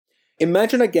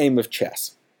Imagine a game of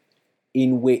chess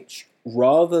in which,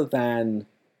 rather than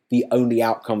the only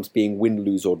outcomes being win,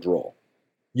 lose, or draw,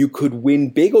 you could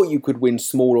win big or you could win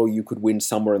small or you could win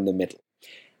somewhere in the middle.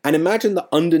 And imagine that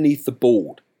underneath the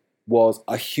board was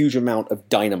a huge amount of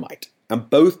dynamite,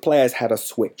 and both players had a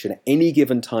switch, and at any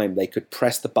given time they could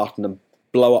press the button and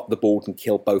blow up the board and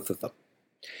kill both of them.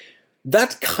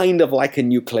 That's kind of like a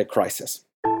nuclear crisis.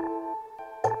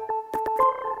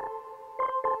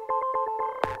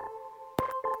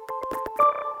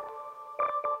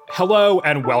 Hello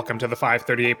and welcome to the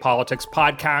 538 Politics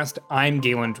podcast. I'm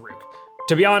Galen Druk.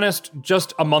 To be honest,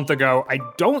 just a month ago, I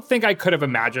don't think I could have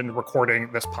imagined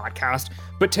recording this podcast,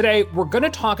 but today we're going to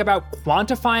talk about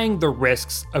quantifying the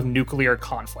risks of nuclear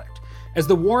conflict. As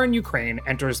the war in Ukraine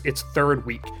enters its third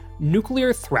week,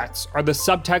 nuclear threats are the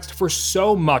subtext for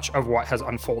so much of what has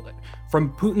unfolded,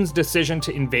 from Putin's decision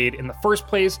to invade in the first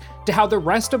place to how the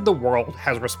rest of the world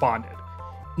has responded.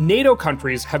 NATO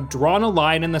countries have drawn a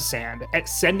line in the sand at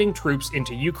sending troops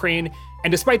into Ukraine,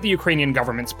 and despite the Ukrainian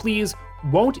government's pleas,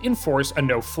 won't enforce a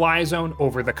no-fly zone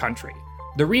over the country.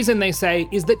 The reason, they say,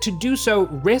 is that to do so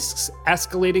risks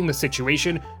escalating the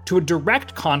situation to a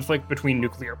direct conflict between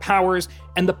nuclear powers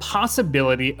and the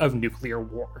possibility of nuclear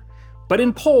war. But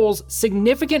in polls,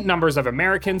 significant numbers of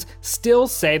Americans still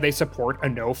say they support a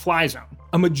no-fly zone,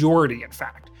 a majority, in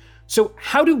fact. So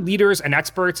how do leaders and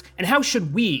experts, and how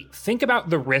should we think about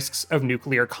the risks of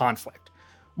nuclear conflict?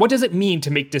 What does it mean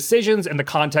to make decisions in the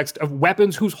context of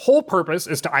weapons whose whole purpose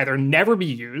is to either never be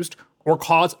used or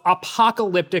cause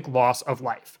apocalyptic loss of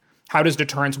life? How does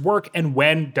deterrence work, and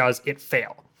when does it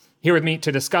fail? Here with me to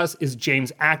discuss is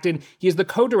James Acton. He is the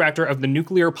co-director of the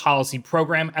Nuclear Policy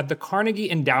Program at the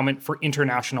Carnegie Endowment for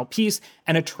International Peace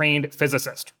and a trained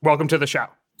physicist. Welcome to the show.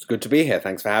 It's good to be here.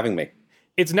 Thanks for having me.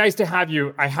 It's nice to have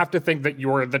you. I have to think that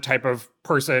you're the type of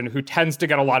person who tends to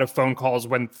get a lot of phone calls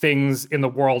when things in the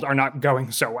world are not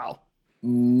going so well.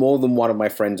 More than one of my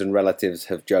friends and relatives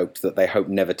have joked that they hope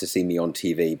never to see me on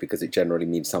TV because it generally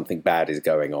means something bad is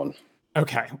going on.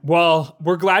 Okay, well,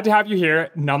 we're glad to have you here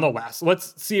nonetheless.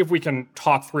 Let's see if we can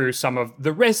talk through some of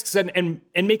the risks and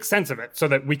make sense of it so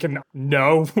that we can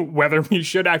know whether we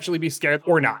should actually be scared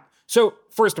or not. So,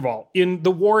 first of all, in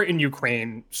the war in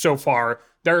Ukraine so far,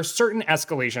 there are certain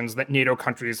escalations that NATO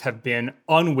countries have been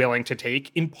unwilling to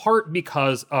take, in part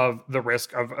because of the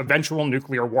risk of eventual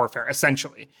nuclear warfare,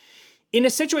 essentially. In a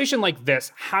situation like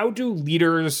this, how do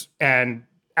leaders and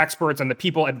experts and the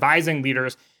people advising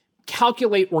leaders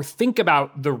calculate or think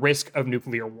about the risk of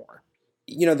nuclear war?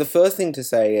 You know, the first thing to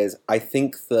say is I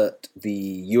think that the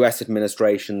US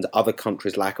administration's other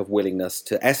countries' lack of willingness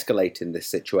to escalate in this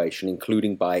situation,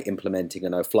 including by implementing a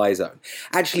no-fly zone,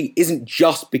 actually isn't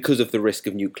just because of the risk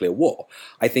of nuclear war.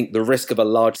 I think the risk of a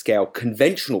large-scale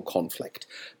conventional conflict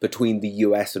between the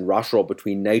US and Russia or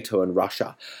between NATO and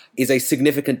Russia is a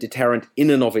significant deterrent in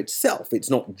and of itself. It's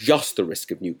not just the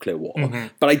risk of nuclear war.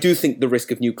 But I do think the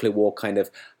risk of nuclear war kind of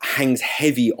hangs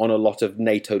heavy on a lot of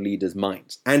NATO leaders'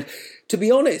 minds. And to be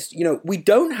honest, you know, we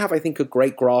don't have, I think, a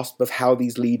great grasp of how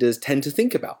these leaders tend to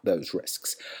think about those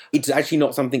risks. It's actually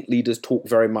not something leaders talk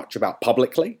very much about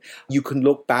publicly. You can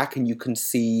look back and you can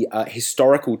see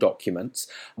historical documents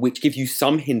which give you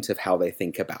some hint of how they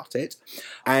think about it.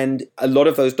 And a lot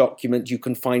of those documents you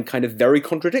can find kind of very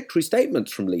contradictory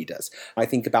statements from leaders. I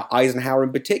think about Eisenhower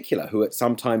in particular, who at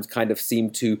sometimes kind of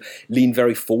seemed to lean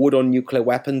very forward on nuclear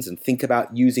weapons and think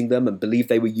about using them and believe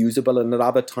they were usable, and at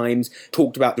other times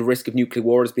talked about the risk of nuclear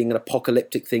war as being an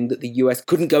apocalyptic thing that the US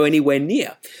couldn't go anywhere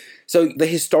near. So the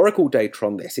historical data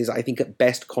on this is, I think, at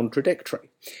best contradictory.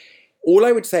 All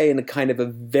I would say in a kind of a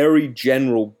very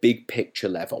general big picture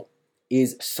level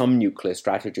is some nuclear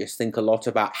strategists think a lot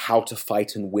about how to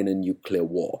fight and win a nuclear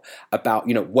war, about,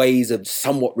 you know, ways of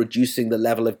somewhat reducing the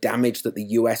level of damage that the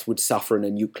US would suffer in a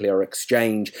nuclear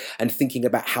exchange, and thinking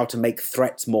about how to make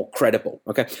threats more credible.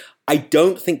 Okay, I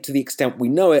don't think, to the extent we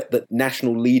know it, that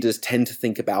national leaders tend to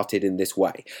think about it in this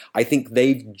way. I think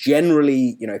they've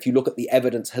generally, you know, if you look at the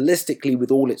evidence holistically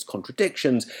with all its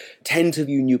contradictions, tend to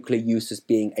view nuclear use as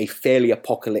being a fairly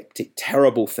apocalyptic,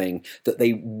 terrible thing that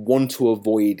they want to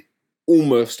avoid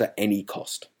almost at any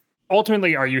cost.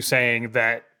 Ultimately, are you saying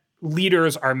that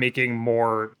leaders are making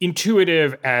more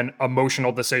intuitive and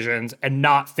emotional decisions and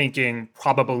not thinking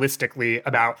probabilistically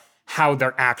about how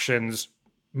their actions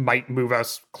might move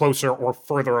us closer or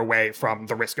further away from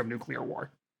the risk of nuclear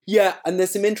war? Yeah, and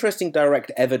there's some interesting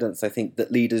direct evidence, I think,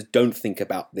 that leaders don't think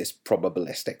about this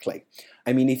probabilistically.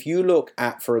 I mean, if you look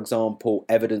at, for example,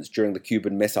 evidence during the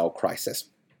Cuban Missile Crisis,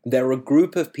 there are a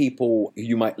group of people who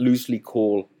you might loosely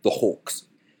call the hawks.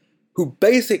 who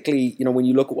basically, when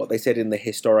you look at what they said in the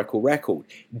historical record,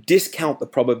 discount the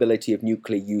probability of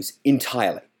nuclear use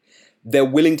entirely. They're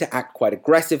willing to act quite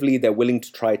aggressively. They're willing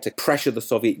to try to pressure the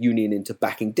Soviet Union into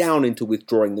backing down, into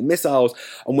withdrawing the missiles.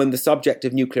 And when the subject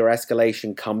of nuclear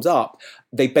escalation comes up,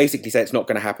 they basically say it's not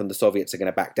going to happen. The Soviets are going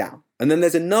to back down. And then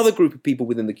there's another group of people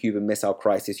within the Cuban Missile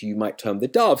Crisis, who you might term the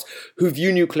doves, who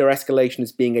view nuclear escalation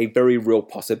as being a very real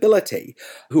possibility,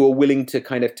 who are willing to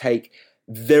kind of take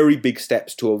very big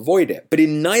steps to avoid it. But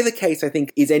in neither case, I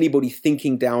think, is anybody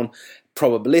thinking down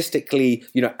probabilistically,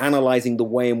 analyzing the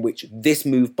way in which this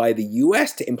move by the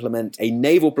US to implement a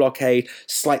naval blockade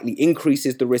slightly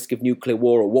increases the risk of nuclear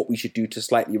war, or what we should do to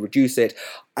slightly reduce it.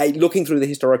 Looking through the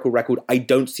historical record, I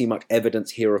don't see much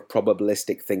evidence here of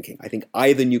probabilistic thinking. I think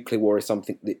either nuclear war is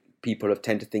something that people have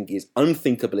tend to think is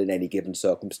unthinkable in any given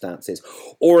circumstances,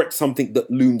 or it's something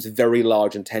that looms very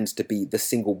large and tends to be the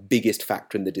single biggest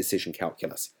factor in the decision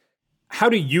calculus. How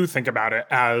do you think about it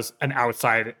as an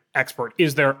outside expert?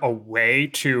 Is there a way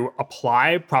to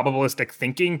apply probabilistic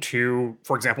thinking to,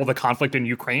 for example, the conflict in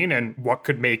Ukraine and what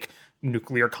could make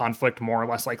nuclear conflict more or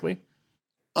less likely?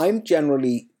 I'm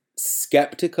generally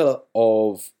skeptical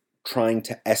of trying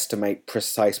to estimate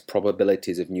precise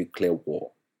probabilities of nuclear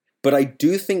war. But I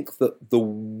do think that the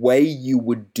way you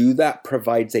would do that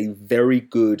provides a very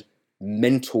good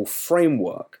mental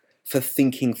framework for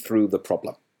thinking through the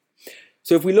problem.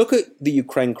 So if we look at the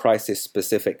Ukraine crisis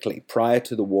specifically, prior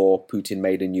to the war, Putin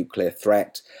made a nuclear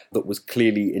threat that was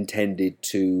clearly intended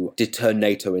to deter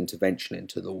NATO intervention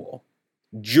into the war.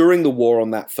 During the war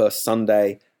on that first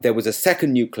Sunday, there was a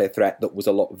second nuclear threat that was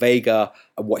a lot vaguer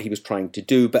of what he was trying to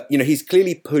do. But, he's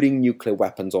clearly putting nuclear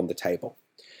weapons on the table.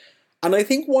 And I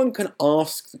think one can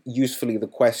ask usefully the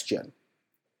question,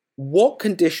 what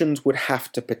conditions would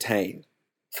have to pertain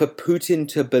for Putin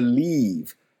to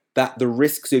believe that the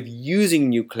risks of using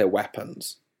nuclear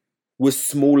weapons were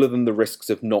smaller than the risks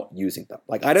of not using them?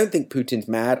 I don't think Putin's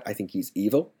mad. I think he's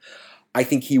evil. I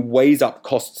think he weighs up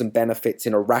costs and benefits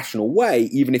in a rational way,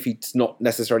 even if he not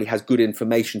necessarily has good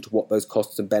information to what those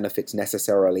costs and benefits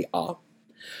necessarily are.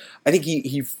 I think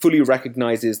he fully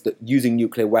recognizes that using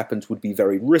nuclear weapons would be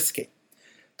very risky.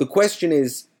 The question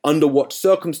is, under what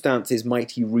circumstances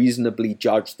might he reasonably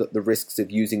judge that the risks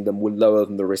of using them were lower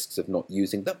than the risks of not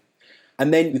using them?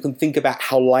 And then you can think about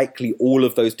how likely all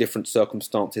of those different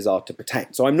circumstances are to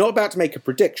pertain. So I'm not about to make a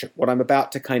prediction. What I'm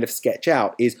about to kind of sketch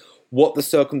out is what the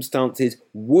circumstances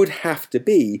would have to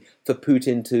be for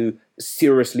Putin to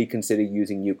seriously consider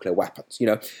using nuclear weapons.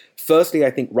 Firstly,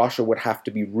 I think Russia would have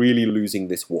to be really losing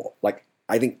this war.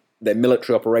 I think their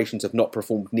military operations have not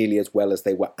performed nearly as well as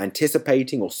they were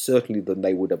anticipating, or certainly than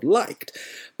they would have liked.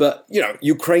 But,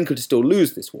 Ukraine could still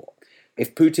lose this war.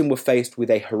 If Putin were faced with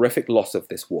a horrific loss of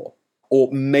this war, or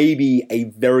maybe a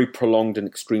very prolonged and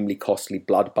extremely costly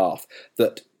bloodbath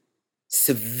that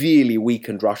severely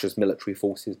weakened Russia's military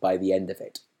forces by the end of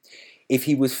it. If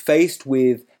he was faced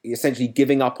with essentially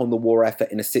giving up on the war effort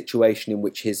in a situation in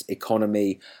which his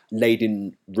economy laid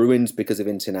in ruins because of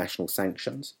international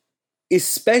sanctions,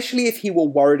 especially if he were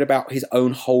worried about his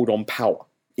own hold on power.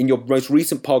 In your most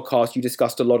recent podcast, you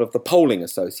discussed a lot of the polling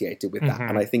associated with that.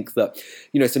 And I think that,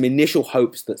 some initial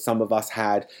hopes that some of us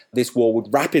had this war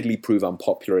would rapidly prove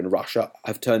unpopular in Russia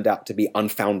have turned out to be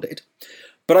unfounded.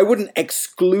 But I wouldn't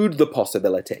exclude the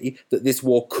possibility that this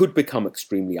war could become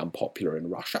extremely unpopular in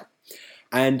Russia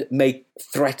and may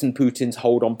threaten Putin's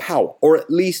hold on power, or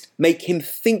at least make him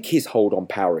think his hold on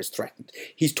power is threatened.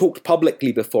 He's talked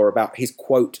publicly before about his,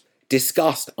 quote,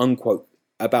 disgust, unquote,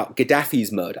 about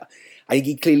Gaddafi's murder. I think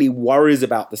he clearly worries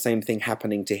about the same thing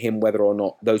happening to him, whether or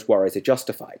not those worries are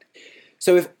justified.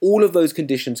 So if all of those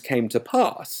conditions came to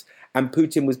pass, and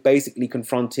Putin was basically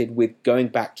confronted with going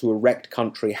back to a wrecked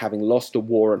country, having lost a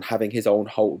war and having his own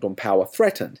hold on power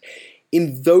threatened,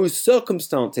 in those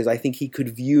circumstances, I think he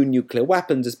could view nuclear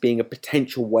weapons as being a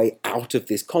potential way out of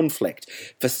this conflict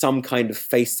for some kind of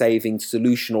face-saving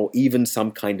solution or even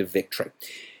some kind of victory.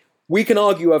 We can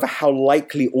argue over how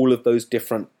likely all of those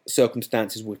different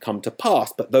circumstances would come to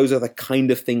pass, but those are the kind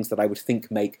of things that I would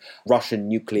think make Russian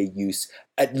nuclear use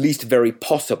at least very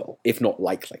possible, if not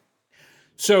likely.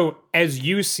 So, as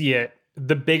you see it,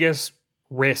 the biggest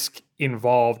risk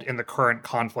involved in the current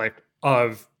conflict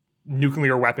of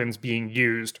nuclear weapons being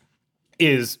used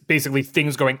is basically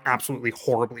things going absolutely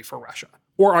horribly for Russia?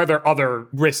 Or are there other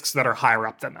risks that are higher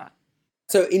up than that?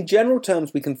 So in general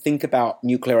terms, we can think about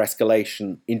nuclear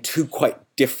escalation in two quite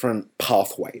different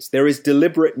pathways. There is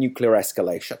deliberate nuclear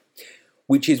escalation,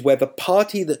 which is where the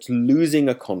party that's losing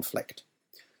a conflict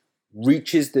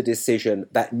reaches the decision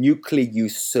that nuclear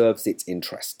use serves its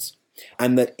interests.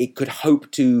 and that it could hope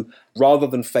to, rather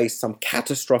than face some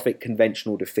catastrophic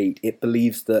conventional defeat, it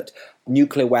believes that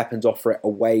nuclear weapons offer it a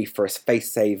way for a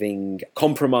face-saving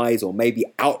compromise or maybe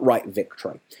outright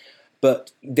victory.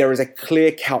 But there is a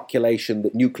clear calculation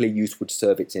that nuclear use would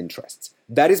serve its interests.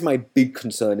 That is my big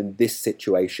concern in this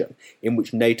situation, in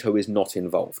which NATO is not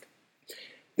involved.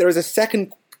 There is a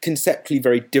second conceptually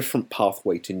very different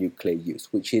pathway to nuclear use,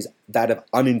 which is that of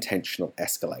unintentional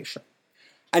escalation.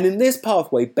 And in this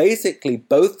pathway, basically,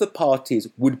 both the parties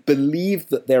would believe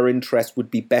that their interests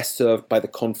would be best served by the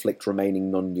conflict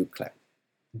remaining non-nuclear.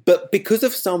 But because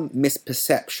of some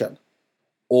misperception,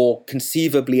 or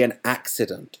conceivably an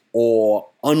accident, or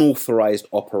unauthorized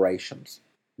operations,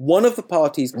 one of the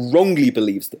parties wrongly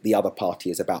believes that the other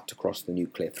party is about to cross the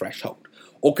nuclear threshold,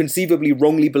 or conceivably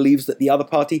wrongly believes that the other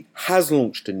party has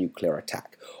launched a nuclear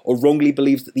attack, or wrongly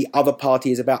believes that the other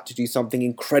party is about to do something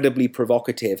incredibly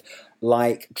provocative,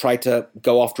 like try to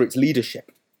go after its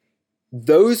leadership.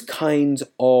 Those kinds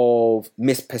of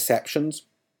misperceptions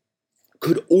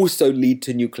could also lead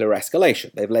to nuclear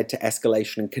escalation. They've led to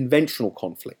escalation in conventional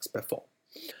conflicts before.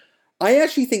 I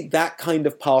actually think that kind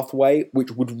of pathway,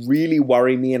 which would really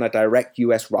worry me in a direct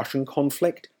US-Russian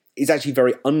conflict, is actually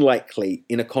very unlikely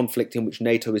in a conflict in which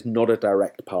NATO is not a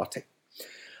direct party.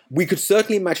 We could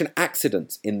certainly imagine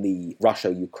accidents in the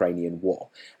Russia-Ukrainian war.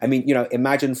 I mean,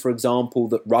 imagine, for example,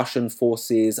 that Russian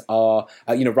forces are,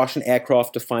 Russian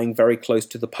aircraft are flying very close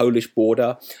to the Polish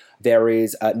border. There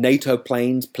is NATO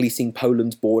planes policing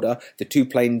Poland's border. The two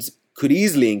planes could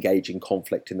easily engage in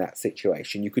conflict in that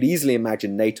situation. You could easily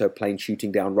imagine NATO planes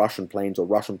shooting down Russian planes or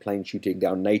Russian planes shooting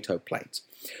down NATO planes.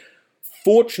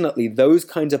 Fortunately, those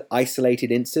kinds of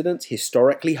isolated incidents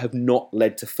historically have not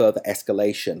led to further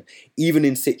escalation, even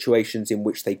in situations in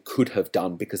which they could have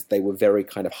done because they were very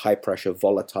kind of high-pressure,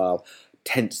 volatile,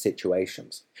 tense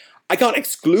situations. I can't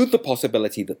exclude the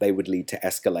possibility that they would lead to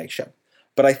escalation,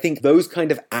 but I think those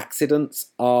kind of accidents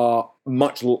are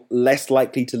much less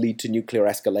likely to lead to nuclear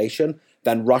escalation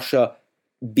than Russia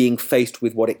being faced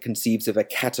with what it conceives of a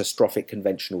catastrophic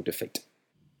conventional defeat.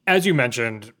 As you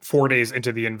mentioned, 4 days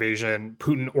into the invasion,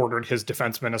 Putin ordered his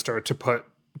defense minister to put,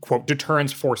 quote,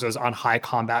 deterrence forces on high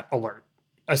combat alert,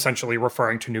 essentially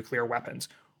referring to nuclear weapons.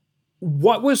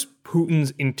 What was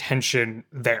Putin's intention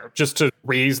there? Just to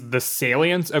raise the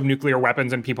salience of nuclear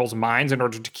weapons in people's minds in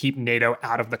order to keep NATO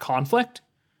out of the conflict?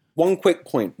 One quick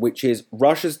point, which is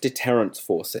Russia's deterrence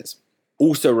forces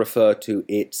also refer to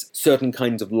its certain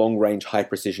kinds of long-range,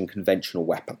 high-precision conventional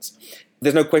weapons.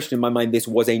 There's no question in my mind this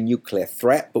was a nuclear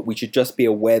threat, but we should just be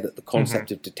aware that the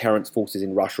concept of deterrence forces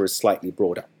in Russia is slightly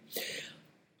broader.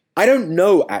 I don't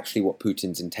know actually what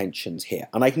Putin's intentions here,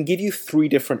 and I can give you 3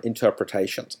 different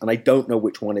interpretations, and I don't know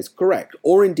which one is correct,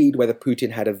 or indeed whether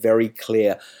Putin had a very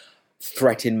clear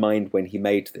threat in mind when he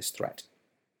made this threat.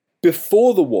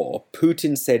 Before the war,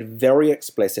 Putin said very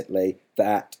explicitly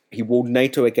that he warned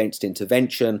NATO against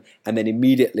intervention, and then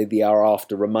immediately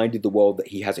thereafter reminded the world that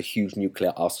he has a huge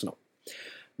nuclear arsenal.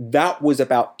 That was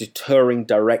about deterring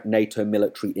direct NATO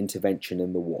military intervention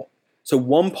in the war. So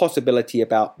one possibility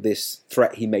about this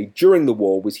threat he made during the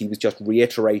war was he was just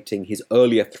reiterating his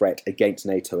earlier threat against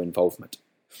NATO involvement.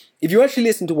 If you actually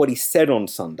listen to what he said on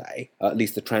Sunday, at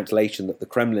least the translation that the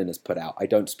Kremlin has put out, I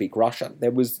don't speak Russian,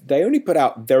 they only put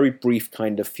out very brief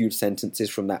kind of few sentences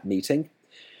from that meeting.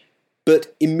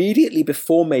 But immediately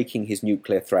before making his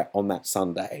nuclear threat on that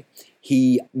Sunday,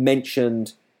 he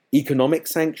mentioned economic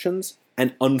sanctions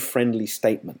and unfriendly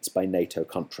statements by NATO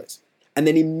countries. And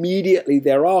then immediately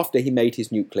thereafter, he made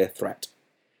his nuclear threat.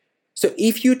 So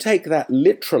if you take that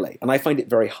literally, and I find it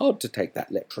very hard to take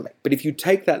that literally, but if you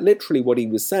take that literally, what he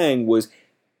was saying was,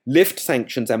 lift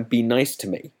sanctions and be nice to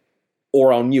me,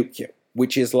 or I'll nuke you,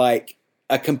 which is like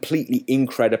a completely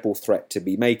incredible threat to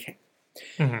be making.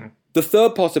 Mm-hmm. The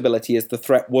third possibility is the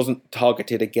threat wasn't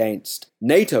targeted against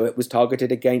NATO, it was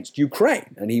targeted against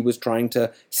Ukraine, and he was trying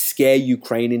to scare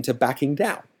Ukraine into backing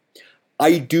down.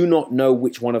 I do not know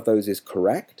which one of those is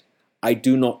correct. I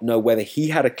do not know whether he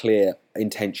had a clear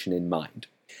intention in mind.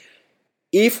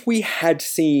 If we had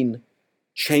seen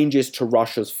changes to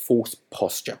Russia's force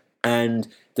posture, and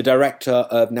the director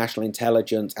of national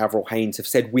intelligence, Avril Haines, have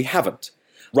said we haven't,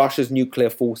 Russia's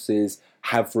nuclear forces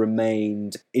have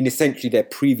remained in essentially their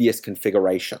previous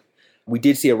configuration. We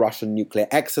did see a Russian nuclear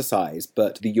exercise,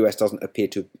 but the US doesn't appear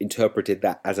to have interpreted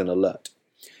that as an alert.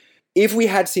 If we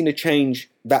had seen a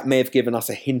change, that may have given us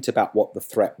a hint about what the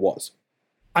threat was.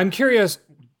 I'm curious,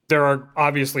 there are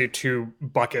obviously 2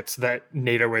 buckets that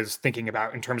NATO is thinking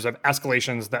about in terms of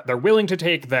escalations that they're willing to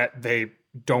take that they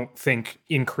don't think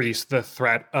increase the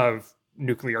threat of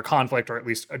nuclear conflict, or at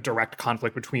least a direct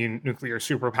conflict between nuclear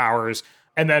superpowers,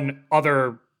 and then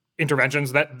other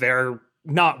interventions that they're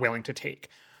not willing to take.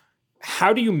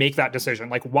 How do you make that decision?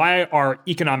 Like, why are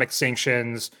economic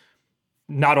sanctions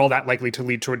not all that likely to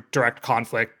lead to a direct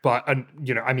conflict, but, a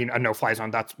no-fly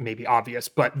zone, that's maybe obvious,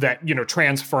 but that,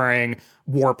 transferring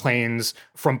warplanes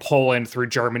from Poland through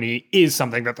Germany is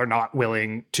something that they're not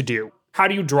willing to do? How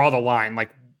do you draw the line?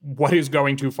 Like, what is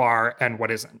going too far and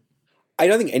what isn't? I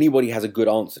don't think anybody has a good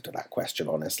answer to that question,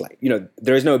 honestly.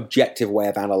 There is no objective way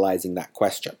of analyzing that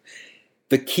question.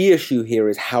 The key issue here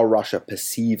is how Russia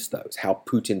perceives those, how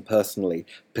Putin personally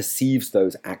perceives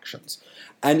those actions.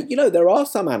 And, there are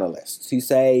some analysts who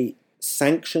say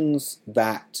sanctions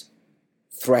that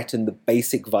threaten the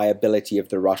basic viability of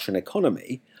the Russian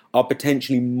economy are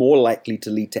potentially more likely to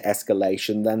lead to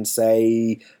escalation than,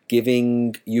 say,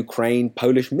 giving Ukraine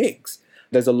Polish MiGs.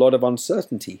 There's a lot of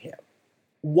uncertainty here.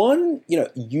 One,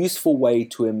 useful way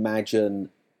to imagine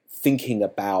thinking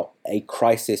about a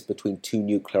crisis between two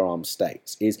nuclear-armed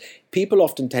states is people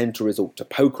often tend to resort to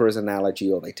poker as an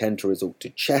analogy, or they tend to resort to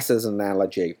chess as an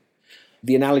analogy.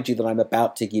 The analogy that I'm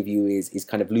about to give you is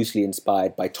kind of loosely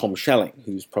inspired by Tom Schelling,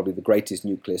 who's probably the greatest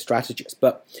nuclear strategist.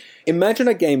 But imagine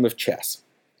a game of chess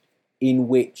in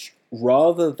which,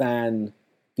 rather than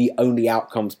the only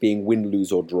outcomes being win,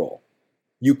 lose, or draw,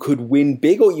 you could win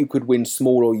big or you could win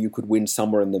small or you could win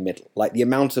somewhere in the middle. Like the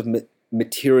amount of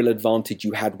material advantage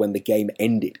you had when the game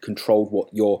ended controlled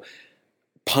what your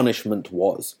punishment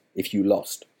was if you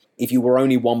lost. If you were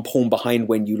only one pawn behind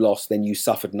when you lost, then you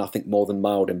suffered nothing more than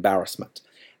mild embarrassment.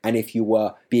 And if you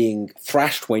were being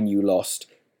thrashed when you lost,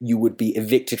 you would be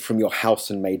evicted from your house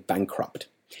and made bankrupt.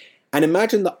 And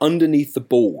imagine that underneath the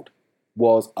board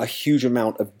was a huge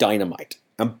amount of dynamite.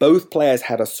 And both players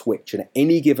had a switch, and at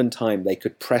any given time they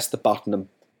could press the button and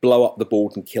blow up the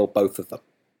board and kill both of them.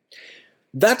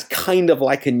 That's kind of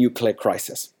like a nuclear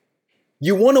crisis.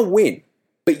 You want to win,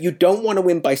 but you don't want to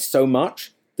win by so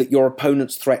much that your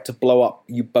opponent's threat to blow up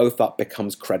you both up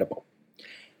becomes credible.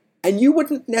 And you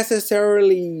wouldn't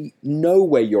necessarily know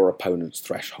where your opponent's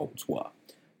thresholds were.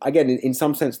 Again, in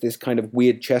some sense, this kind of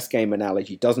weird chess game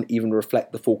analogy doesn't even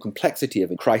reflect the full complexity of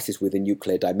a crisis with a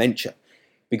nuclear dimension.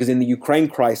 Because in the Ukraine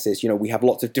crisis, we have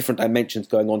lots of different dimensions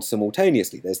going on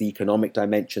simultaneously. There's the economic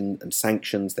dimension and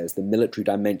sanctions. There's the military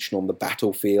dimension on the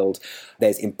battlefield.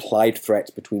 There's implied threats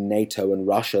between NATO and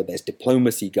Russia. There's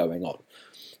diplomacy going on.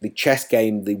 The chess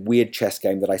game, the weird chess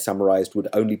game that I summarized, would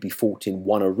only be fought in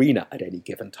one arena at any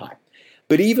given time.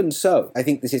 But even so, I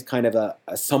think this is kind of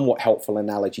a somewhat helpful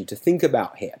analogy to think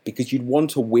about here, because you'd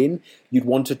want to win, you'd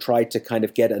want to try to kind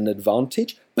of get an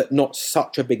advantage, but not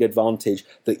such a big advantage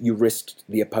that you risked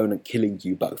the opponent killing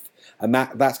you both. And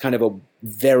that's kind of a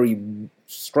very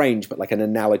strange, but like an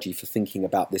analogy for thinking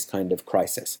about this kind of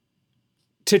crisis.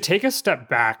 To take a step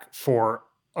back for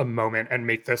a moment and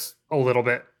make this a little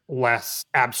bit less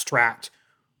abstract,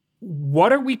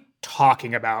 what are we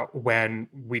talking about when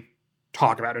we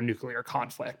talk about a nuclear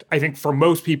conflict? I think for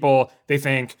most people, they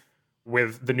think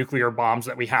with the nuclear bombs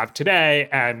that we have today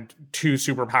and two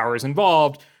superpowers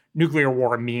involved, nuclear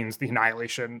war means the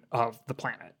annihilation of the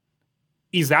planet.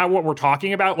 Is that what we're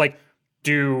talking about? Like,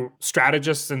 do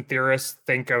strategists and theorists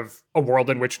think of a world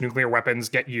in which nuclear weapons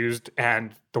get used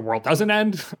and the world doesn't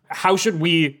end? How should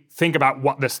we think about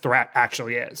what this threat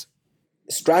actually is?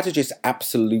 Strategists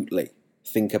absolutely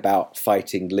think about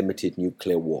fighting limited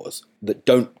nuclear wars that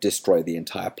don't destroy the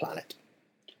entire planet.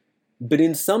 But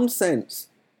in some sense,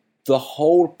 the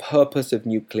whole purpose of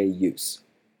nuclear use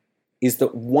is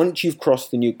that once you've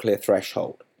crossed the nuclear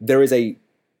threshold, there is a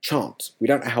chance, we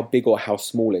don't know how big or how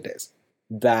small it is,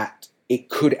 that it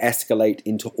could escalate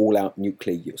into all-out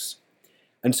nuclear use.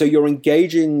 And so you're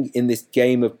engaging in this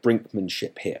game of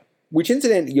brinkmanship here, which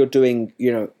incidentally you're doing,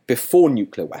 before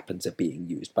nuclear weapons are being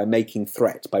used, by making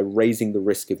threats, by raising the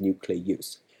risk of nuclear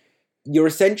use. You're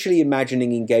essentially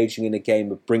imagining engaging in a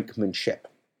game of brinkmanship.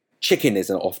 Chicken is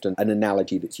often an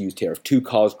analogy that's used here, of two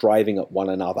cars driving at one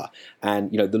another, and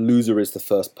the loser is the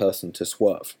first person to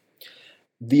swerve.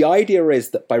 The idea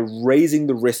is that by raising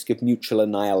the risk of mutual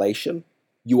annihilation,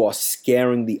 you are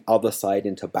scaring the other side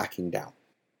into backing down.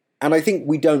 And I think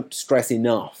we don't stress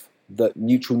enough that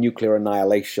mutual nuclear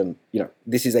annihilation,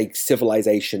 this is a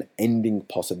civilization-ending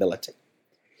possibility.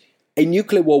 A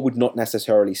nuclear war would not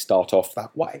necessarily start off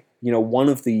that way. One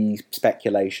of the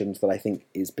speculations that I think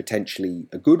is potentially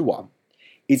a good one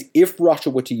is if Russia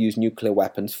were to use nuclear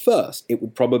weapons first,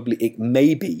 it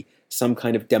may be some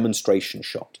kind of demonstration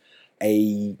shot,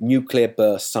 a nuclear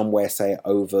burst somewhere, say,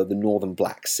 over the northern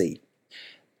Black Sea.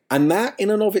 And that in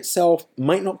and of itself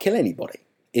might not kill anybody.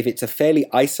 If it's a fairly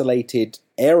isolated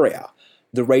area,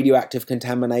 the radioactive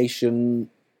contamination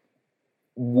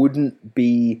wouldn't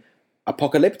be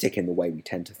apocalyptic in the way we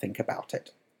tend to think about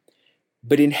it.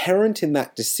 But inherent in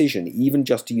that decision, even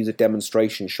just to use a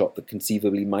demonstration shot that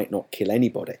conceivably might not kill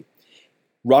anybody,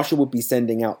 Russia would be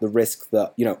sending out the risk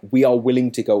that, we are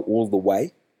willing to go all the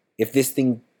way. If this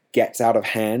thing gets out of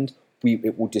hand,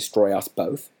 it will destroy us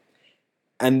both.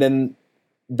 And then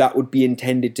that would be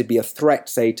intended to be a threat,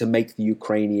 say, to make the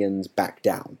Ukrainians back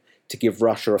down, to give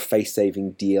Russia a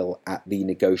face-saving deal at the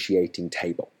negotiating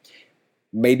table.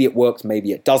 Maybe it works,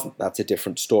 maybe it doesn't. That's a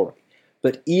different story.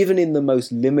 But even in the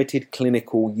most limited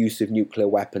clinical use of nuclear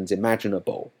weapons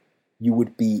imaginable, you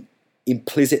would be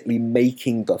implicitly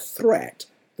making the threat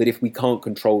that if we can't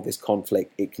control this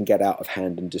conflict, it can get out of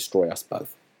hand and destroy us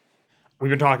both. We've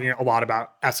been talking a lot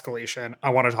about escalation. I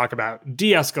want to talk about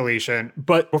de-escalation.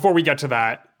 But before we get to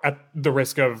that, at the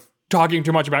risk of talking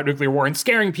too much about nuclear war and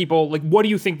scaring people, what do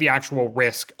you think the actual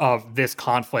risk of this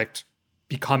conflict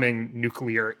becoming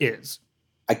nuclear is?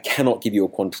 I cannot give you a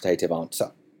quantitative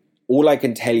answer. All I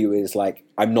can tell you is,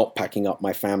 I'm not packing up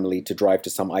my family to drive to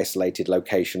some isolated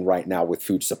location right now with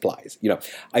food supplies.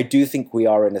 I do think we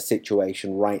are in a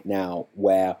situation right now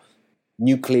where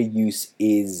nuclear use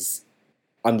is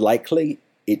unlikely.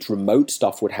 It's remote.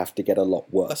 Stuff would have to get a lot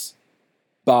worse.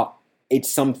 But it's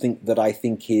something that I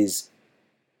think is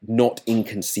not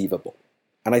inconceivable.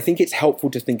 And I think it's helpful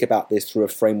to think about this through a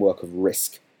framework of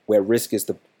risk, where risk is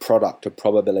the product of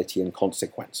probability and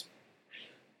consequence.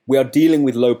 We are dealing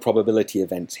with low probability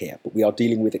events here, but we are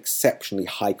dealing with exceptionally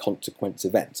high consequence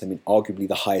events. Arguably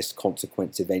the highest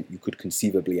consequence event you could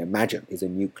conceivably imagine is a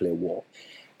nuclear war.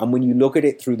 And when you look at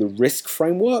it through the risk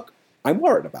framework, I'm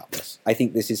worried about this. I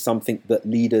think this is something that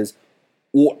leaders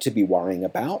ought to be worrying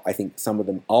about. I think some of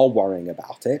them are worrying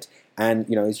about it.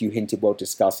 And, as you hinted, we'll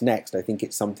discuss next, I think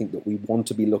it's something that we want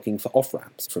to be looking for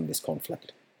off-ramps from this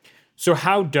conflict. So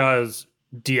how does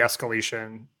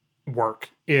de-escalation work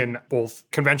in both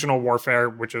conventional warfare,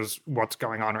 which is what's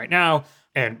going on right now,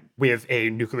 and with a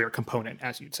nuclear component,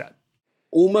 as you'd said?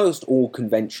 Almost all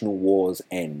conventional wars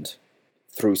end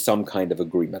through some kind of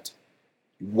agreement.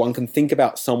 One can think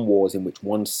about some wars in which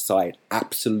one side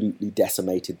absolutely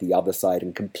decimated the other side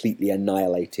and completely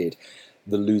annihilated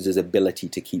the loser's ability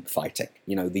to keep fighting.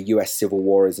 The US Civil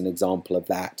War is an example of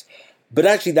that. But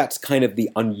actually, that's kind of the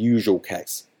unusual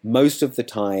case. Most of the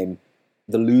time,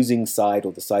 the losing side,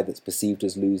 or the side that's perceived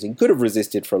as losing, could have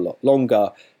resisted for a lot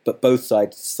longer, but both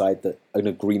sides decide that an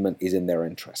agreement is in their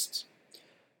interests.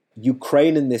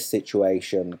 Ukraine in this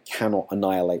situation cannot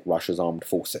annihilate Russia's armed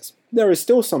forces. There is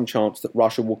still some chance that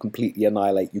Russia will completely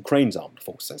annihilate Ukraine's armed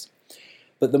forces.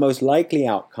 But the most likely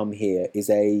outcome here is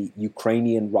a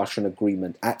Ukrainian-Russian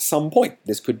agreement at some point.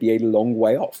 This could be a long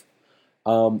way off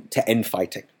to end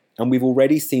fighting. And we've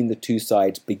already seen the two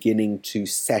sides beginning to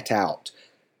set out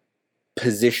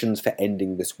positions for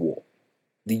ending this war.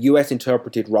 The US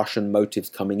interpreted Russian motives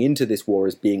coming into this war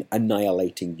as being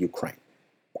annihilating Ukraine.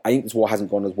 I think this war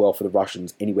hasn't gone as well for the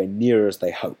Russians anywhere near as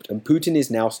they hoped. And Putin is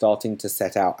now starting to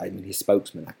set out, his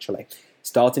spokesman actually,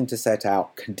 starting to set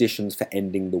out conditions for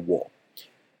ending the war.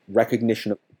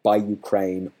 Recognition by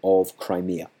Ukraine of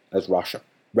Crimea as Russia.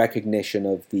 Recognition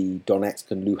of the Donetsk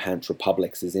and Luhansk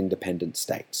republics as independent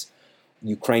states.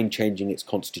 Ukraine changing its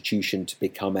constitution to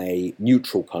become a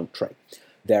neutral country.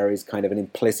 There is kind of an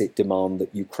implicit demand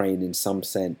that Ukraine, in some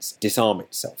sense, disarm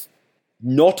itself.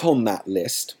 Not on that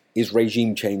list is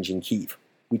regime change in Kyiv,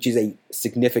 which is a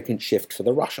significant shift for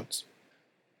the Russians.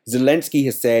 Zelensky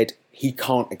has said he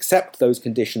can't accept those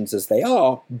conditions as they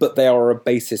are, but they are a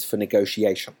basis for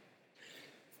negotiation.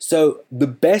 So the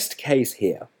best case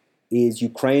here is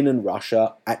Ukraine and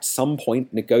Russia at some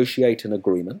point negotiate an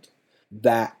agreement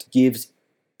that gives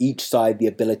each side the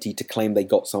ability to claim they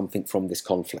got something from this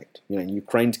conflict. In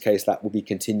Ukraine's case, that will be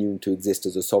continuing to exist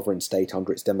as a sovereign state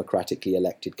under its democratically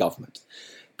elected government.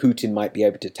 Putin might be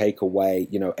able to take away,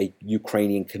 a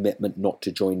Ukrainian commitment not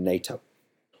to join NATO.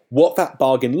 What that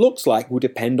bargain looks like will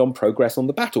depend on progress on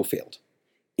the battlefield.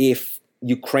 If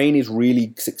Ukraine is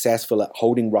really successful at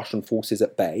holding Russian forces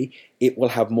at bay, it will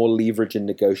have more leverage in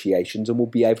negotiations and will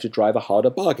be able to drive a harder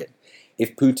bargain.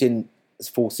 If Putin's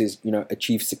forces,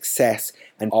 achieve success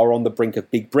and are on the brink of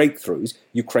big breakthroughs,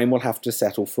 Ukraine will have to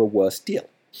settle for a worse deal.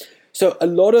 So a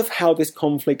lot of how this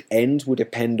conflict ends will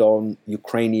depend on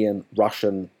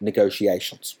Ukrainian-Russian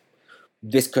negotiations.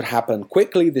 This could happen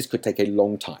quickly, this could take a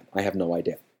long time. I have no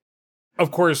idea.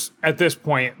 Of course, at this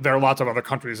point, there are lots of other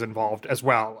countries involved as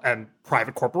well, and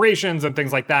private corporations and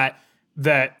things like that,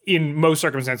 that in most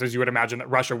circumstances, you would imagine that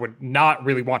Russia would not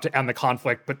really want to end the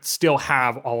conflict, but still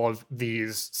have all of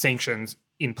these sanctions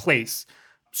in place.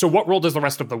 So what role does the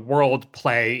rest of the world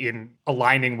play in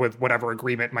aligning with whatever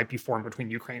agreement might be formed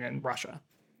between Ukraine and Russia?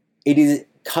 It is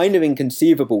kind of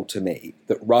inconceivable to me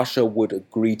that Russia would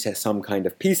agree to some kind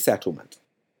of peace settlement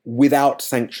without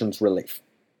sanctions relief.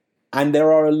 And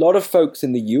there are a lot of folks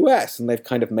in the US, and they've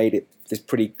kind of made this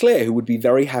pretty clear, who would be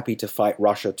very happy to fight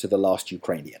Russia to the last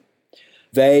Ukrainian.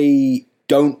 They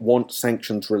don't want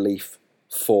sanctions relief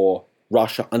for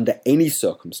Russia under any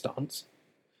circumstance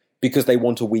because they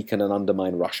want to weaken and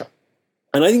undermine Russia.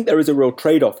 And I think there is a real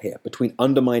trade-off here between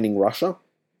undermining Russia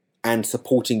and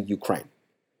supporting Ukraine.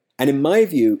 And in my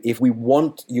view, if we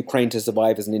want Ukraine to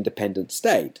survive as an independent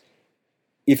state,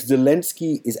 if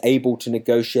Zelensky is able to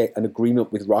negotiate an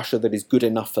agreement with Russia that is good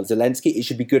enough for Zelensky, it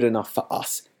should be good enough for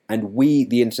us. And we,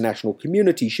 the international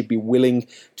community, should be willing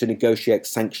to negotiate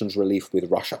sanctions relief with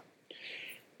Russia.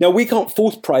 Now, we can't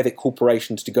force private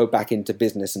corporations to go back into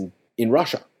business in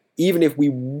Russia. Even if we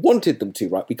wanted them to,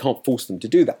 right, we can't force them to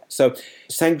do that. So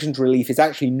sanctions relief is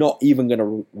actually not even going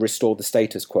to restore the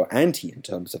status quo ante in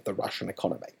terms of the Russian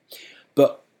economy.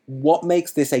 But what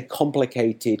makes this a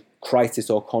complicated crisis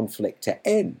or conflict to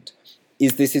end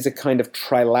is this is a kind of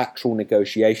trilateral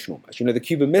negotiation almost. You know, the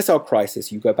Cuban Missile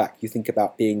Crisis, you go back, you think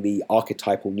about being the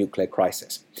archetypal nuclear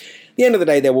crisis. At the end of the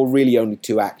day, there were really only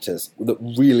two actors that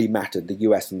really mattered, the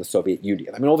US and the Soviet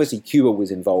Union. I mean, obviously Cuba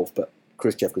was involved, but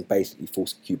Khrushchev was basically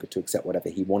forced Cuba to accept whatever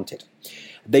he wanted.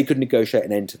 They could negotiate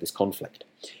an end to this conflict.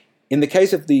 In the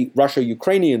case of the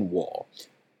Russia-Ukrainian war,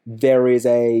 there is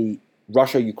a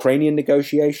Russia-Ukrainian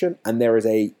negotiation, and there is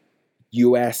a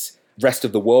US rest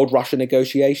of the world Russia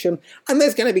negotiation, and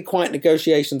there's going to be quiet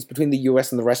negotiations between the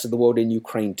US and the rest of the world in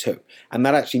Ukraine too. And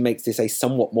that actually makes this a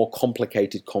somewhat more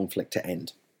complicated conflict to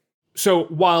end. So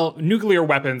while nuclear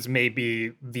weapons may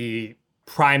be the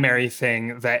primary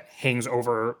thing that hangs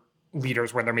over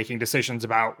leaders when they're making decisions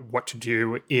about what to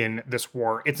do in this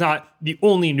war, it's not the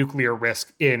only nuclear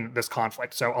risk in this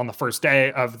conflict. So on the first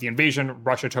day of the invasion,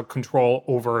 Russia took control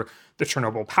over the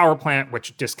Chernobyl power plant,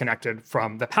 which disconnected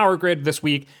from the power grid this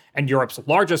week. And Europe's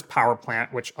largest power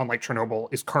plant, which unlike Chernobyl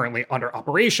is currently under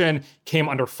operation, came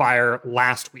under fire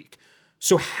last week.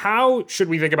 So how should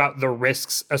we think about the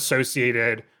risks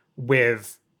associated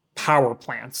with power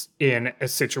plants in a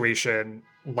situation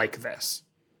like this?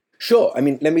 Sure. I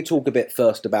mean, let me talk a bit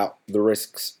first about the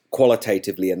risks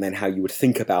qualitatively and then how you would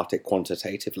think about it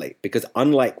quantitatively. Because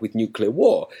unlike with nuclear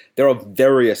war, there are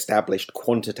very established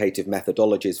quantitative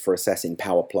methodologies for assessing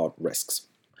power plant risks.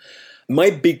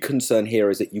 My big concern here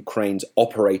is that Ukraine's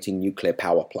operating nuclear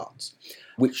power plants,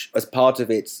 which as part of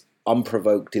its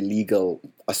unprovoked illegal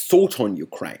assault on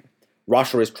Ukraine,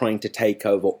 Russia is trying to take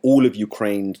over all of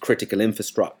Ukraine's critical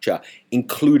infrastructure,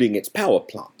 including its power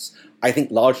plants. I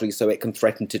think largely so it can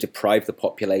threaten to deprive the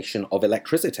population of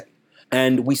electricity.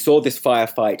 And we saw this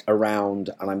firefight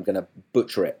around, and I'm going to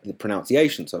butcher it, the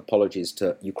pronunciation, so apologies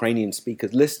to Ukrainian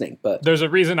speakers listening, but there's a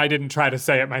reason I didn't try to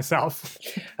say it myself.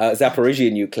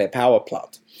 Zaporizhzhia nuclear power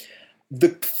plant. The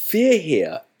fear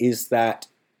here is that,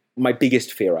 my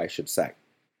biggest fear, I should say,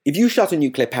 if you shut a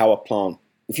nuclear power plant,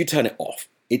 if you turn it off,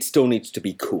 it still needs to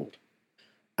be cooled.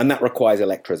 And that requires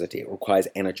electricity, it requires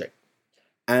energy.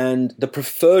 And the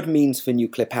preferred means for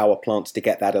nuclear power plants to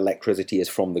get that electricity is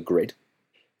from the grid.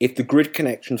 If the grid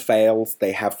connection fails,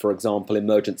 they have, for example,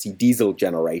 emergency diesel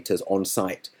generators on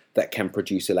site that can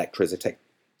produce electricity.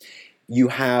 You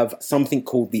have something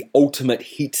called the ultimate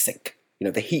heat sink. You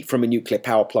know, the heat from a nuclear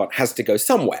power plant has to go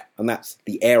somewhere, and that's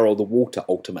the air or the water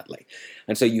ultimately.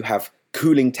 And so you have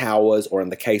cooling towers, or in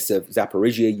the case of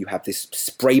Zaporizhzhia, you have this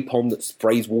spray pond that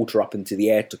sprays water up into the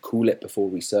air to cool it before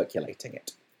recirculating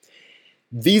it.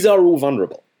 These are all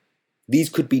vulnerable. These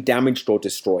could be damaged or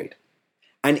destroyed.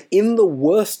 And in the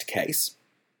worst case,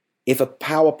 if a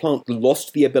power plant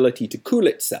lost the ability to cool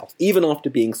itself, even after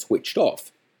being switched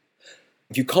off,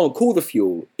 if you can't cool the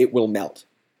fuel, it will melt,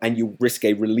 and you risk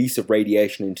a release of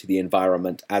radiation into the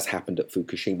environment, as happened at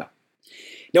Fukushima.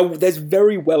 Now, there's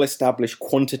very well-established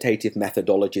quantitative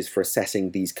methodologies for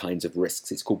assessing these kinds of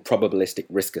risks. It's called probabilistic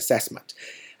risk assessment.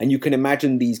 And you can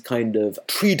imagine these kind of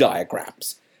tree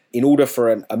diagrams. In order for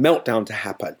a meltdown to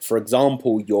happen, for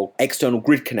example, your external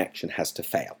grid connection has to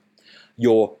fail.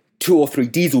 Your 2 or 3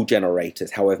 diesel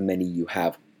generators, however many you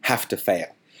have to fail.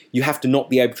 You have to not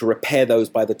be able to repair those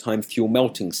by the time fuel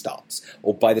melting starts,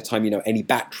 or by the time, any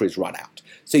batteries run out.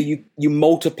 So you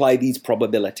multiply these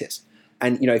probabilities.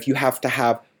 And, if you have to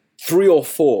have 3 or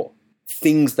 4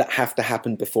 things that have to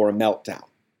happen before a meltdown,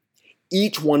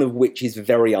 each one of which is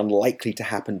very unlikely to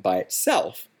happen by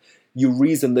itself, you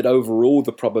reason that overall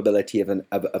the probability of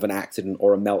an accident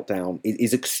or a meltdown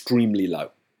is extremely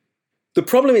low. The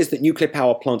problem is that nuclear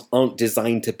power plants aren't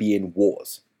designed to be in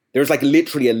wars. There's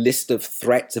literally a list of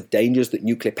threats, of dangers that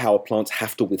nuclear power plants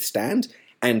have to withstand,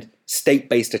 and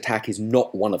state-based attack is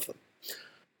not one of them.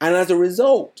 And as a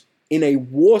result, in a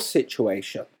war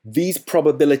situation, these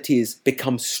probabilities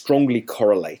become strongly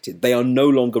correlated. They are no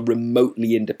longer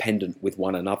remotely independent with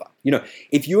one another.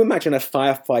 If you imagine a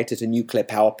firefight at a nuclear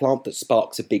power plant that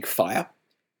sparks a big fire,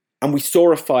 and we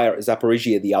saw a fire at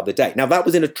Zaporizhzhia the other day. Now, that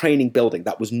was in a training building.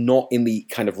 That was not in the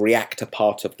kind of reactor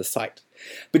part of the site.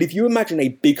 But if you imagine a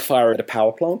big fire at a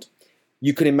power plant,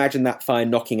 you can imagine that fire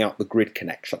knocking out the grid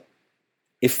connection.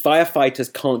 If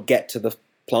firefighters can't get to the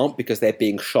plant because they're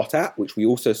being shot at, which we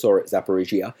also saw at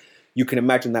Zaporizhzhia, you can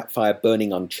imagine that fire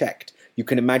burning unchecked. You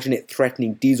can imagine it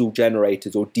threatening diesel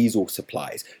generators or diesel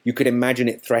supplies. You could imagine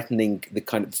it threatening the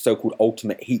kind of so-called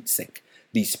ultimate heat sink,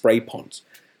 these spray ponds.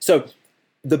 So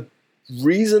the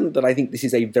reason that I think this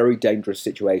is a very dangerous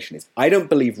situation is I don't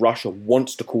believe Russia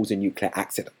wants to cause a nuclear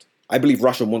accident. I believe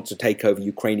Russia wants to take over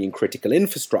Ukrainian critical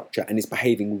infrastructure and is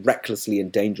behaving recklessly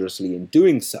and dangerously in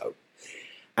doing so.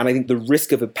 And I think the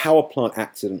risk of a power plant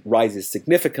accident rises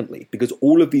significantly because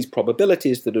all of these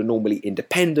probabilities that are normally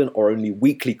independent or only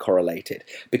weakly correlated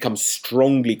become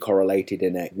strongly correlated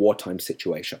in a wartime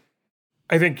situation.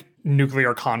 I think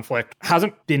nuclear conflict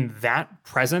hasn't been that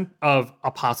present of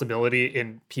a possibility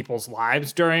in people's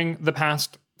lives during the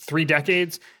past 3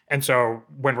 decades. And so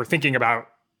when we're thinking about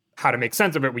how to make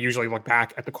sense of it, we usually look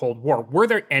back at the Cold War. Were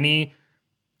there any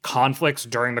conflicts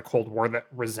during the Cold War that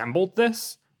resembled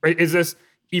this? Or is this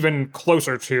even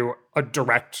closer to a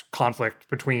direct conflict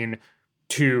between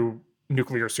two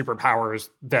nuclear superpowers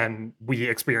than we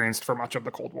experienced for much of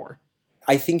the Cold War?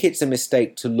 I think it's a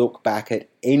mistake to look back at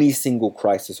any single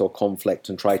crisis or conflict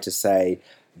and try to say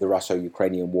the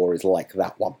Russo-Ukrainian war is like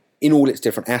that one in all its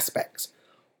different aspects.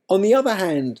 On the other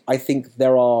hand, I think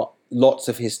there are lots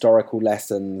of historical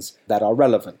lessons that are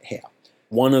relevant here.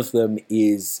 One of them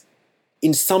is,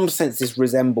 in some sense, this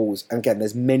resembles, and again,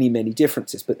 there's many, many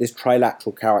differences, but this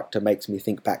trilateral character makes me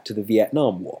think back to the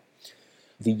Vietnam War.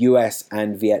 The US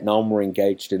and Vietnam were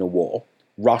engaged in a war.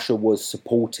 Russia was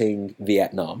supporting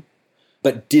Vietnam,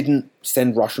 but didn't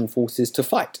send Russian forces to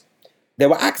fight. There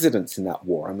were accidents in that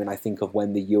war. I mean, I think of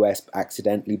when the US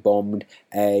accidentally bombed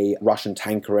a Russian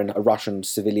tanker and a Russian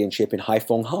civilian ship in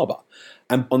Haiphong Harbor.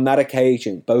 And on that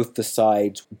occasion, both the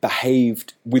sides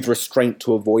behaved with restraint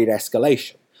to avoid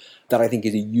escalation. That I think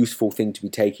is a useful thing to be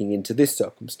taking into this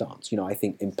circumstance. I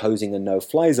think imposing a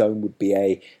no-fly zone would be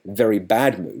a very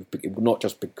bad move, not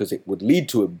just because it would lead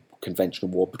to a conventional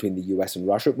war between the US and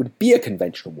Russia, it would be a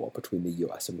conventional war between the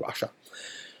US and Russia.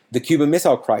 The Cuban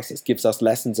Missile Crisis gives us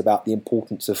lessons about the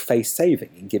importance of face-saving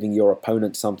and giving your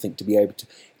opponent something to be able to,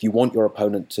 if you want your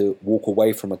opponent to walk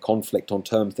away from a conflict on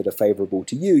terms that are favorable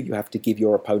to you, you have to give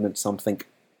your opponent something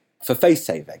for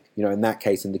face-saving. In that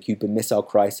case, in the Cuban Missile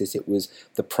Crisis, it was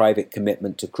the private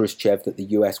commitment to Khrushchev that the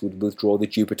US would withdraw the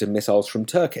Jupiter missiles from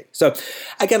Turkey. So,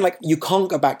 again, you can't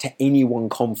go back to any one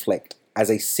conflict as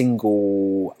a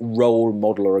single role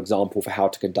model or example for how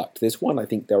to conduct this one. I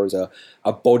think there is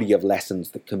a body of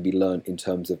lessons that can be learned in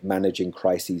terms of managing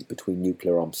crises between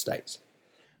nuclear-armed states.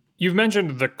 You've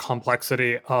mentioned the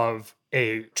complexity of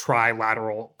a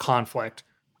trilateral conflict.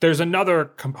 There's another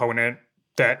component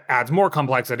that adds more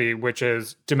complexity, which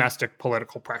is domestic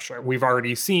political pressure. We've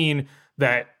already seen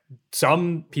that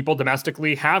some people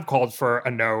domestically have called for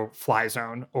a no-fly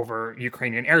zone over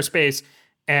Ukrainian airspace.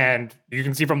 And you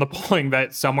can see from the polling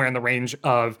that somewhere in the range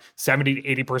of 70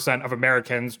 to 80% of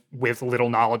Americans with little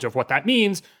knowledge of what that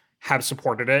means have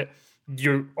supported it.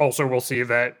 You also will see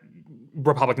that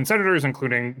Republican senators,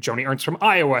 including Joni Ernst from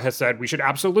Iowa, has said we should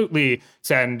absolutely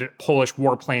send Polish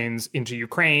warplanes into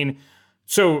Ukraine.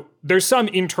 So there's some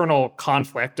internal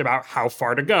conflict about how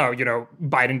far to go.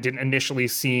 Biden didn't initially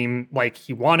seem like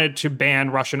he wanted to ban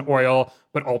Russian oil,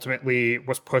 but ultimately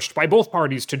was pushed by both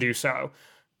parties to do so.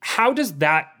 How does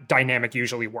that dynamic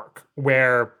usually work,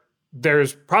 where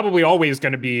there's probably always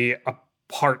going to be a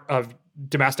part of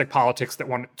domestic politics that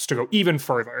wants to go even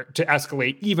further, to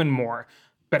escalate even more?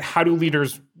 But how do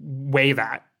leaders weigh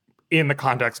that in the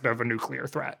context of a nuclear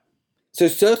threat? So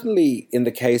certainly in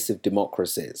the case of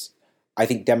democracies, I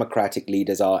think democratic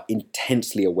leaders are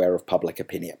intensely aware of public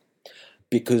opinion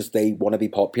because they want to be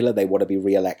popular, they want to be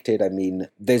re-elected. I mean,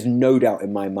 there's no doubt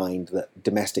in my mind that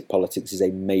domestic politics is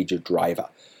a major driver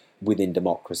within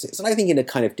democracies. And I think in a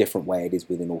kind of different way it is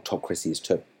within autocracies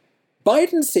too.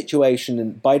 Biden's situation,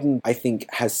 and Biden, I think,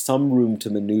 has some room to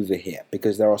maneuver here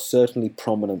because there are certainly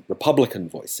prominent Republican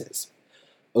voices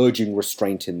urging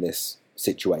restraint in this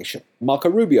situation. Marco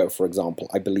Rubio, for example,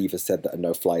 I believe has said that a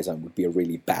no-fly zone would be a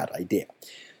really bad idea.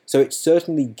 So it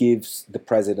certainly gives the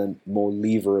president more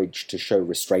leverage to show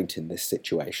restraint in this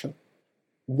situation.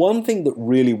 One thing that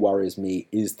really worries me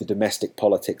is the domestic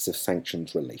politics of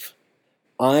sanctions relief.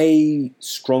 I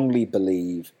strongly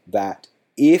believe that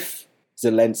if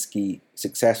Zelensky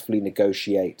successfully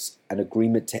negotiates an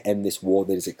agreement to end this war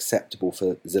that is acceptable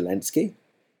for Zelensky,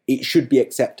 it should be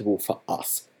acceptable for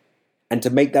us. And to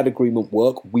make that agreement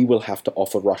work, we will have to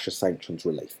offer Russia sanctions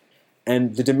relief.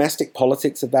 And the domestic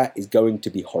politics of that is going to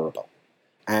be horrible.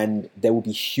 And there will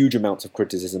be huge amounts of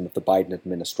criticism of the Biden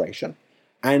administration.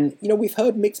 And, we've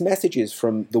heard mixed messages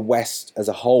from the West as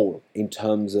a whole in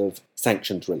terms of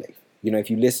sanctions relief.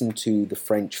 If you listen to the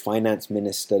French finance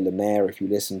minister, Le Maire, if you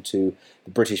listen to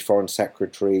the British Foreign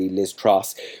Secretary, Liz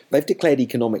Truss, they've declared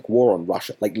economic war on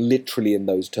Russia, like literally in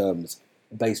those terms,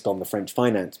 based on the French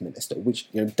finance minister, which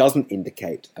doesn't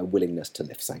indicate a willingness to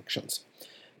lift sanctions.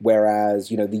 Whereas,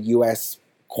 the US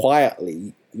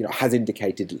quietly, has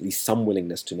indicated at least some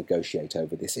willingness to negotiate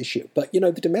over this issue. But,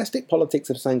 the domestic politics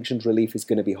of sanctions relief is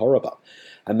going to be horrible.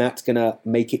 And that's going to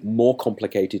make it more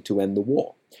complicated to end the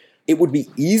war. It would be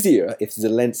easier if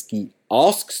Zelensky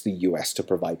asks the US to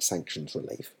provide sanctions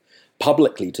relief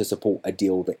publicly to support a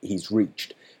deal that he's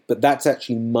reached. But that's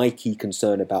actually my key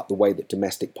concern about the way that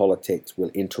domestic politics will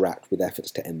interact with efforts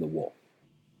to end the war.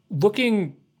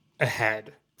 Looking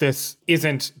ahead, this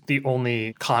isn't the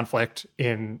only conflict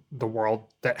in the world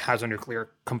that has a nuclear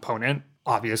component.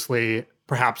 Obviously,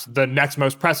 perhaps the next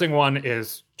most pressing one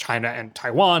is China and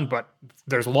Taiwan, but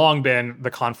there's long been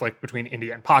the conflict between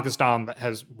India and Pakistan that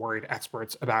has worried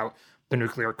experts about the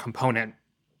nuclear component.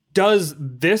 Does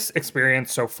this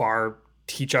experience so far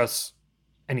teach us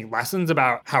any lessons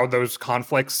about how those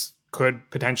conflicts could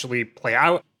potentially play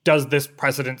out? Does this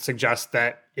precedent suggest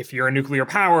that if you're a nuclear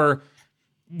power,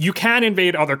 you can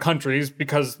invade other countries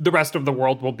because the rest of the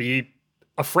world will be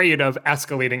afraid of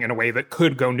escalating in a way that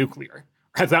could go nuclear?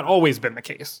 Has that always been the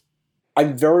case?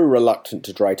 I'm very reluctant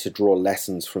to try to draw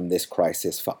lessons from this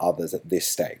crisis for others at this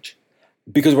stage,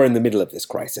 because we're in the middle of this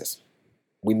crisis.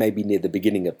 We may be near the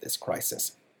beginning of this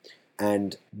crisis,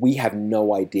 and we have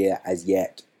no idea as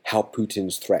yet how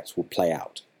Putin's threats will play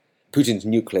out. Putin's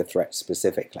nuclear threats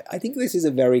specifically. I think this is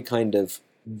a very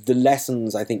the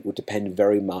lessons I think will depend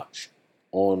very much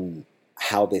on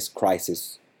how this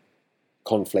crisis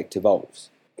conflict evolves.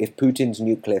 If Putin's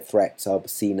nuclear threats are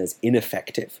seen as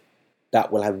ineffective,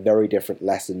 that will have very different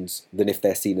lessons than if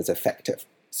they're seen as effective.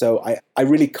 So I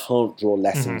really can't draw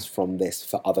lessons from this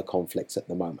for other conflicts at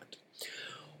the moment.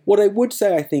 What I would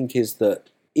say, I think, is that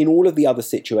in all of the other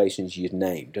situations you've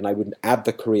named, and I would add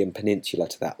the Korean Peninsula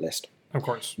to that list. Of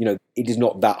course. It is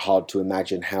not that hard to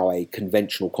imagine how a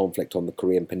conventional conflict on the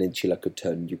Korean Peninsula could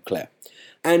turn nuclear.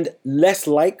 And less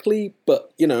likely,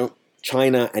 but,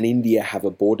 China and India have a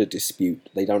border dispute.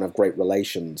 They don't have great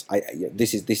relations.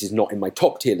 This is not in my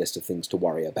top tier list of things to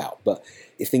worry about. But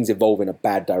if things evolve in a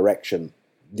bad direction,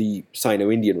 the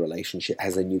Sino-Indian relationship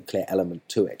has a nuclear element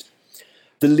to it.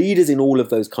 The leaders in all of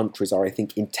those countries are, I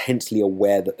think, intensely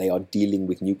aware that they are dealing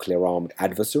with nuclear-armed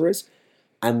adversaries,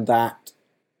 and that,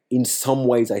 in some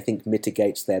ways, I think,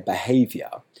 mitigates their behavior.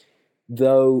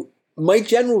 Though my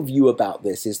general view about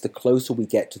this is the closer we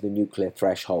get to the nuclear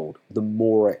threshold, the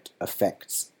more it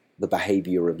affects the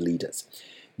behavior of leaders.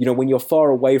 When you're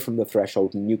far away from the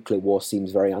threshold, nuclear war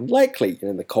seems very unlikely.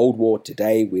 In the Cold War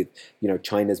today, with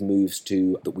China's moves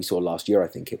that we saw last year, I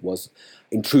think it was,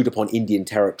 intrude upon Indian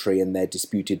territory and their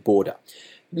disputed border.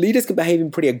 Leaders can behave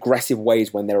in pretty aggressive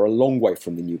ways when they're a long way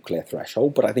from the nuclear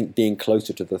threshold, but I think being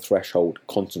closer to the threshold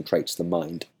concentrates the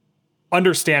mind.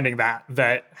 Understanding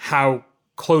that how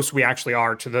close we actually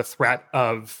are to the threat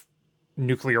of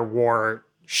nuclear war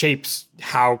shapes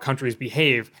how countries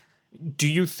behave. Do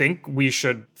you think we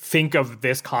should think of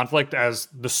this conflict as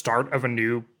the start of a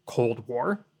new Cold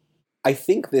War? I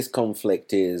think this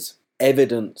conflict is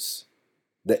evidence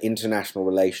that international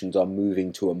relations are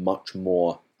moving to a much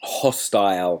more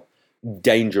hostile,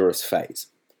 dangerous phase.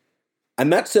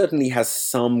 And that certainly has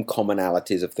some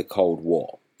commonalities of the Cold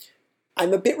War.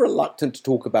 I'm a bit reluctant to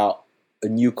talk about a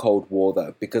new Cold War,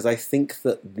 though, because I think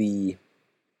that the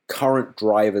current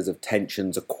drivers of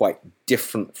tensions are quite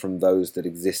different from those that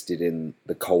existed in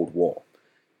the Cold War.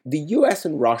 The US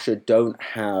and Russia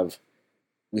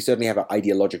we certainly have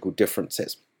ideological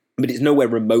differences, but it's nowhere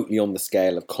remotely on the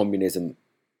scale of communism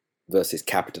versus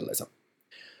capitalism.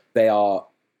 They are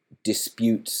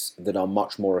disputes that are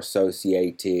much more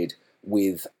associated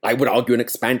with, I would argue, an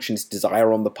expansionist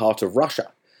desire on the part of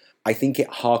Russia. I think it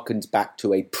harkens back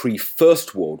to a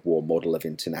pre-First World War model of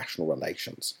international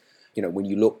relations. When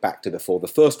you look back to before the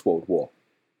First World War,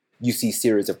 you see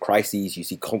series of crises, you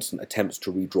see constant attempts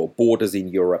to redraw borders in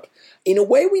Europe, in a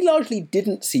way we largely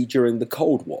didn't see during the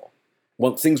Cold War.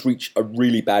 Once things reached a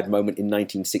really bad moment in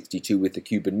 1962 with the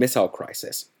Cuban Missile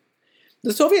Crisis,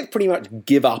 the Soviets pretty much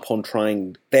give up on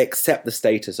trying. They accept the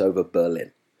status over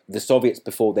Berlin. The Soviets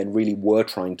before then really were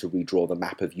trying to redraw the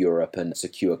map of Europe and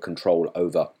secure control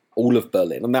over all of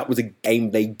Berlin. And that was a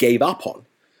game they gave up on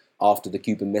after the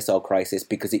Cuban Missile Crisis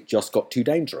because it just got too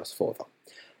dangerous for them.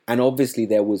 And obviously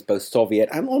there was both Soviet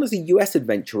and honestly US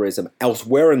adventurism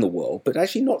elsewhere in the world, but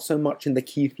actually not so much in the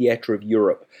key theatre of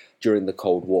Europe during the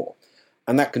Cold War.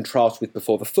 And that contrasts with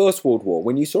before the First World War,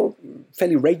 when you saw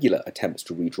fairly regular attempts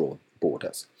to redraw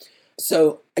borders.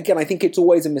 So again, I think it's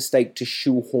always a mistake to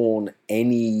shoehorn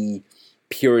any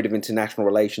period of international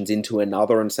relations into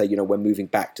another and say, we're moving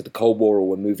back to the Cold War or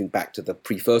we're moving back to the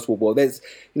pre-First World War. There's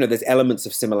elements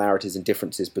of similarities and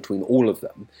differences between all of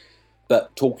them.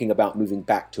 But talking about moving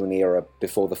back to an era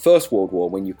before the First World War,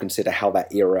 when you consider how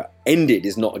that era ended,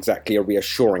 is not exactly a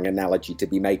reassuring analogy to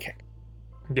be making.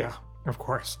 Yeah, of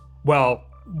course. Well,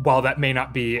 while that may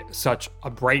not be such a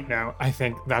bright note, I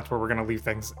think that's where we're going to leave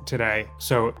things today.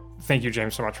 So thank you,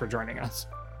 James, so much for joining us.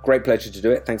 Great pleasure to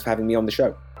do it. Thanks for having me on the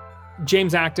show.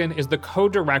 James Acton is the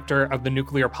co-director of the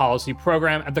Nuclear Policy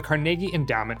Program at the Carnegie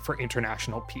Endowment for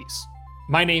International Peace.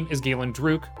 My name is Galen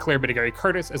Druk. Claire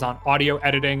Bidigari-Curtis is on audio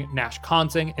editing. Nash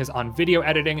Consing is on video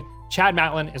editing. Chad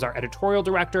Matlin is our editorial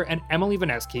director, and Emily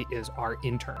Vanesky is our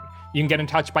intern. You can get in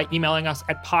touch by emailing us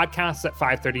at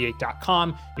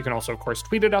podcasts@538.com. You can also, of course,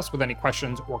 tweet at us with any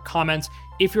questions or comments.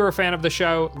 If you're a fan of the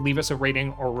show, leave us a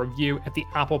rating or review at the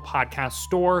Apple Podcast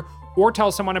Store or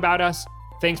tell someone about us.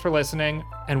 Thanks for listening,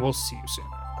 and we'll see you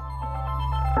soon.